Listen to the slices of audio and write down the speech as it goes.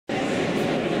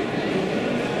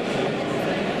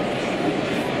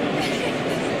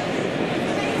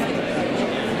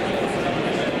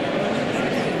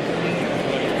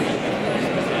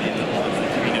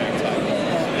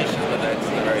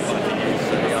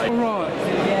All right.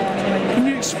 Can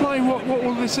you explain what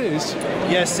all this is?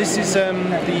 Yes, this is the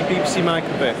BBC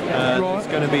Microbit. Right. There's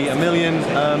going to be 1 million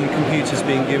computers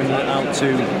being given out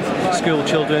to school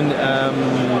children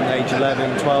age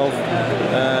 11, 12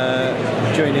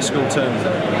 during this school term.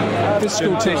 This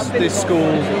school term? This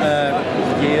school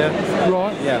year.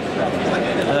 Right.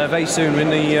 Yeah. Very soon, we're in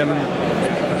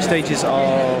the stages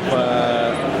of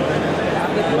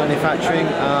manufacturing.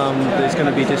 There's going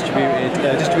to be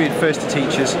distributed first to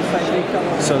teachers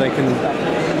so they can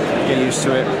get used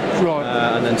to it, right.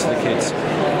 And then to the kids.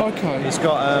 Okay. It's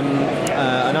got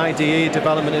an IDE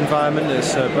development environment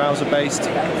that's browser-based.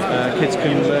 Kids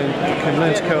can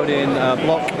learn to code in a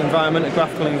block environment, a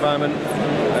graphical environment,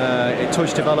 a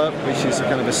touch develop, which is a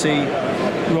kind of a C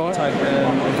right. type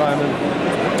environment,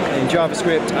 in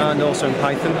JavaScript and also in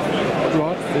Python.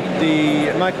 Right.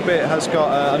 The Microbit has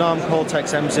got an ARM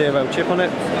Cortex M0 chip on it.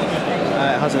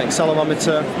 It has an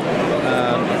accelerometer,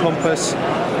 compass,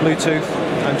 Bluetooth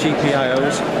and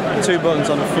GPIOs. 2 buttons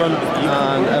on the front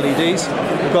and LEDs.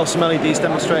 We've got some LEDs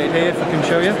demonstrated here if I can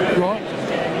show you. Right.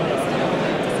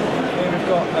 Here we've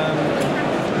got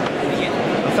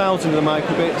 1,000 of the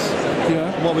Microbits.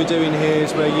 Yeah. And what we're doing here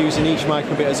is we're using each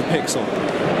Microbit as a pixel.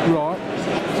 Right.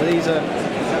 So these are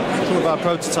some of our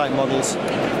prototype models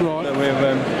that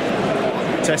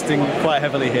we're testing quite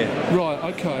heavily here. Right,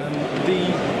 okay.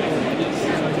 The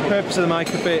purpose of the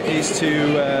Microbit is to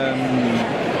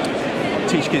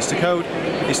teach kids to code,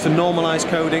 is to normalise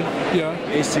coding, yeah.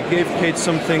 is to give kids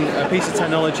something, a piece of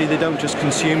technology they don't just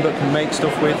consume but can make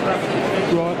stuff with.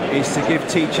 Right. Is to give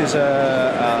teachers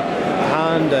a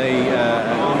hand,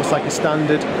 almost like a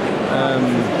standard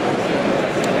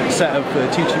set of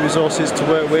teaching resources to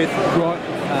work with. Right.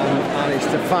 And it's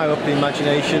to fire up the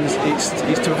imaginations. It's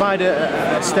to provide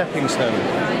a stepping stone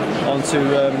onto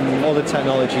other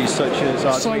technologies such as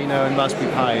Arduino and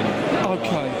Raspberry Pi.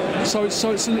 Okay. So it's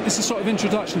a sort of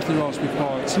introduction to the Raspberry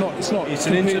Pi. It's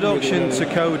an introduction to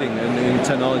coding and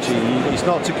technology. It's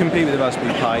not to compete with the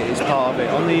Raspberry Pi. It's part of it.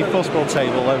 On the fuzzball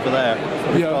table over there,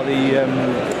 we've got the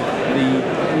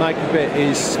Microbit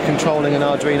is controlling an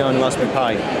Arduino and a Raspberry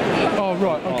Pi. Oh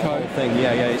right, okay. Thing.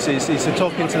 Yeah. It's a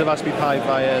talking to the Raspberry Pi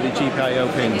via the GPIO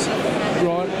pins.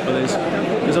 Right. But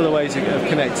there's other ways of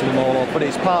connecting them all up. But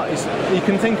you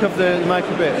can think of the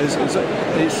Microbit as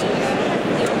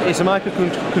it's a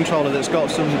microcontroller that's got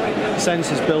some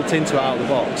sensors built into it out of the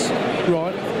box.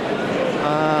 Right.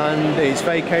 And it's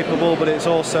very capable, but it's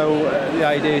also the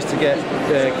idea is to get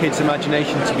kids'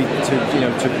 imagination to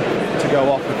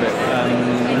go off of it.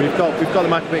 We've got the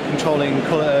Microbit controlling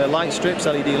colour light strips,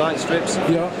 LED light strips.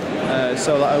 Yeah.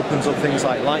 So that opens up things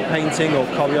like light painting or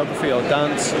choreography or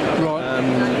dance. Right.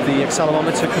 The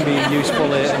accelerometer can be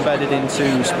usefully embedded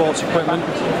into sports equipment.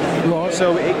 Right.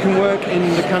 So it can work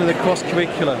in the kind of the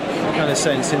cross-curricular kind of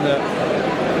sense, in that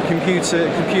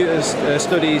computer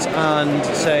studies and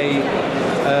say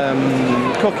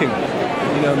cooking.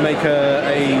 Make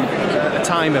a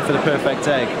timer for the perfect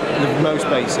egg, the most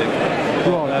basic.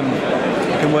 Right.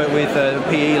 You can work with a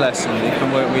PE lesson. You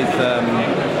can work with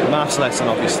maths lesson,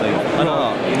 obviously, and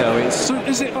art. So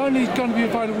is it only going to be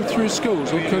available through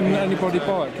schools, or can anybody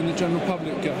buy it? Can the general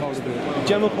public get hold of it? The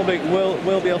general public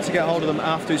will be able to get hold of them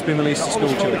after it's been released to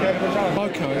school children.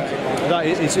 Okay.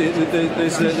 It's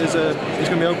going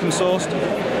to be open sourced.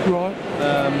 Right.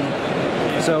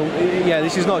 So yeah,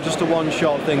 this is not just a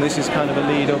one-shot thing. This is kind of a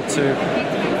lead up to.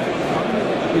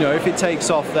 If it takes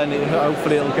off, then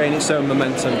hopefully it'll gain its own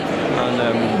momentum, and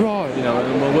right.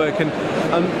 And we'll work. And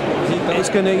it's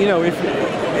going to, it's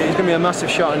going to be a massive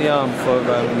shot in the arm for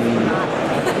the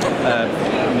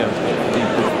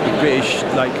British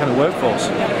kind of workforce,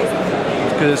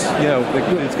 because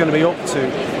it's going to be up to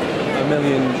 1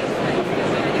 million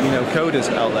coders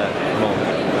out there.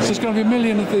 So there's going to be 1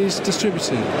 million of these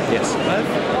distributed? Yes.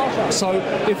 So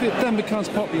if it then becomes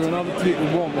popular and other people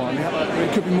want one,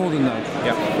 it could be more than that?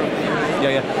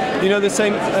 Yeah. The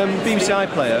same BBC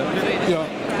iPlayer,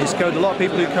 it's code. A lot of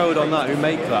people who code on that, who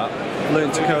make that,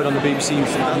 learned to code on the BBC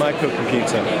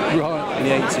microcomputer in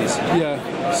the 80s. Yeah.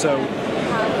 So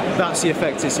that's the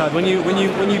effect it's had. When you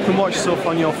can watch stuff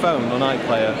on your phone on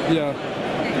iPlayer,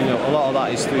 a lot of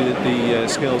that is through the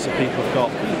skills that people have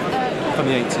got from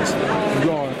the 80s.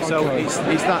 Right. So okay. it's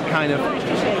that kind of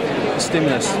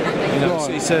stimulus.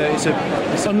 Right.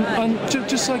 And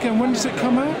just so again, when does it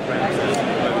come out?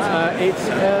 It's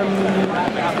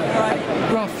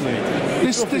roughly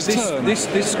this term.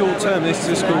 This school term. This is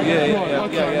the school year. Right.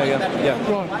 Okay.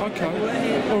 Yeah. Right.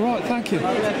 Okay. All right. Thank you.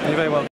 You're very welcome.